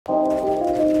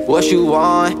What you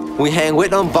want? We hang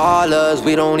with them ballers,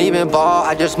 we don't even ball.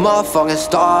 I just motherfucking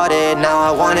started, now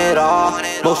I want it all.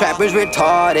 Most rappers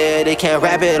retarded, they can't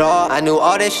rap it all. I knew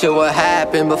all this shit would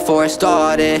happen before it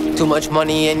started. Too much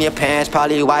money in your pants,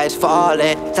 probably why it's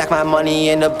falling. Stack my money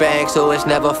in the bank so it's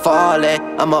never falling.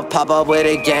 I'ma pop up with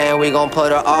it again, we gon'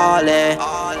 put her all in.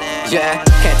 Yeah,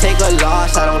 can't take a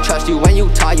loss, I don't trust you when you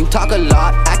talk a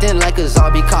lot. Acting like a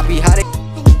zombie, copy how they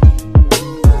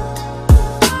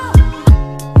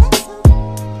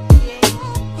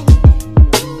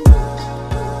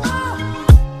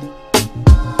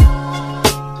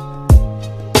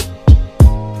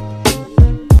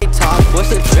what's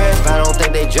the drip? I don't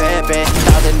think they drippin'.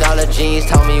 $1,000 jeans,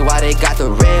 tell me why they got the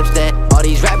ribs then. All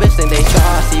these rappers think they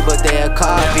saucy, but they a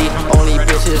copy. Only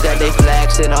bitches that they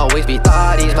flexin' always be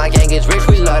thotties. My gang is rich,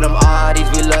 we love them oddies,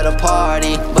 we love to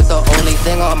party. But the only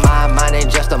thing on my mind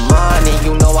ain't just the money.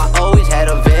 You know I always had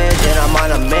a vision, I'm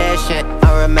on a mission.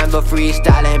 I remember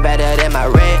freestyling better than my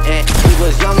written. We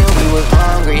was young and we was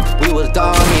hungry, we was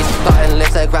dummies. Starting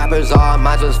lists like rappers, all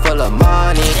minds was full of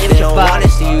money. They don't wanna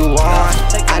see you on.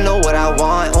 I know what I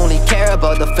want, only care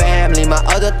about the family. My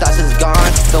other thoughts is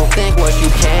gone. Don't think what you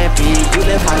can't be, you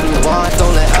live how you want.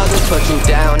 Don't let others put you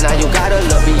down, now you gotta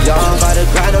look beyond. Gotta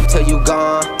grind up till you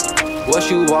gone.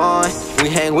 What you want? We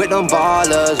hang with them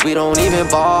ballers, we don't even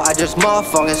ball. I just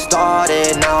motherfucking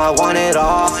started, now I want it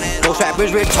all. Most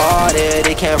rappers retarded,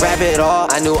 they can't rap it all.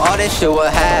 I knew all this shit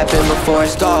would happen before it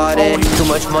started. Too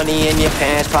much money in your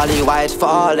pants, probably why it's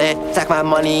falling. Stack my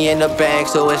money in the bank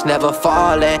so it's never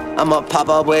falling. I'ma pop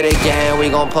up with it again, we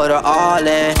gon' put her all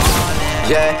in.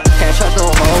 Yeah, can't trust no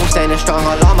hoes, standing strong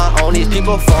all on my own. These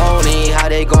people phony, how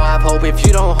they gon' have hope if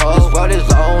you don't hold? This world is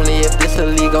lonely, if this a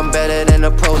league I'm better than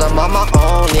the pros. I'm on my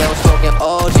own, yeah, I'm smoking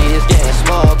OG, it's getting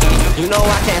smoky. You know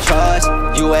I can't trust,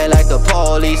 you ain't like the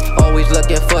police. Always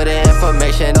looking for the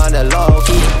information on the low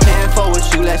key. 10-4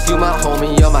 with you, less you my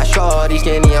homie, you're my shorty.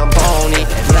 Skinny, I'm bony,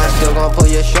 but I still gon' pull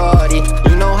your shorty.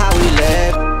 You know how we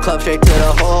live, club straight to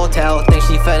the hotel. Think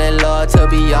she fell in love, to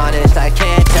be honest, I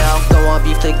can't tell. Don't want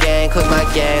beef the gang, cause my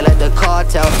gang like the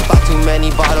cartel. Bought too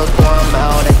many bottles, pour 'em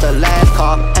out at the last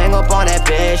call. Hang up on that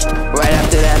bitch, right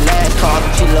after that last call.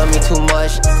 She love me too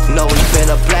much, know we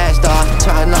finna blast off.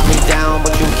 Try to knock me down,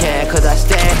 but you can't, cause I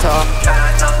stand tall. Try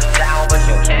to knock me down, but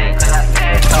you can't, cause I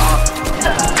stand tall.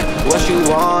 What you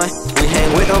want? We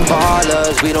hang with them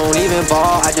ballers, we don't even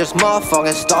ball. I just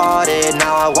motherfucking started,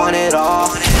 now I want it all.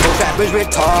 Most rappers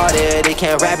retarded, they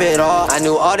can't rap it all. I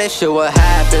knew all this shit would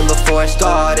happen before it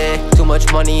started. Too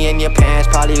much money in your pants,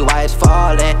 probably why it's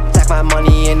falling. Stack my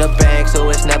money in the bank so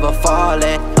it's never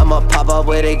falling. I'ma pop up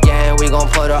with it again, we gon'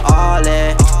 put her all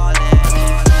in.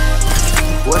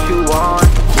 What you want?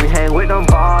 We hang with them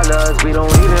ballers, we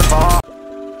don't even ball.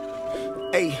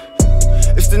 Hey,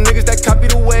 it's the niggas that copy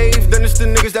the wave, then it's the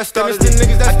niggas that started. I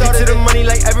get to the money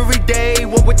like every day.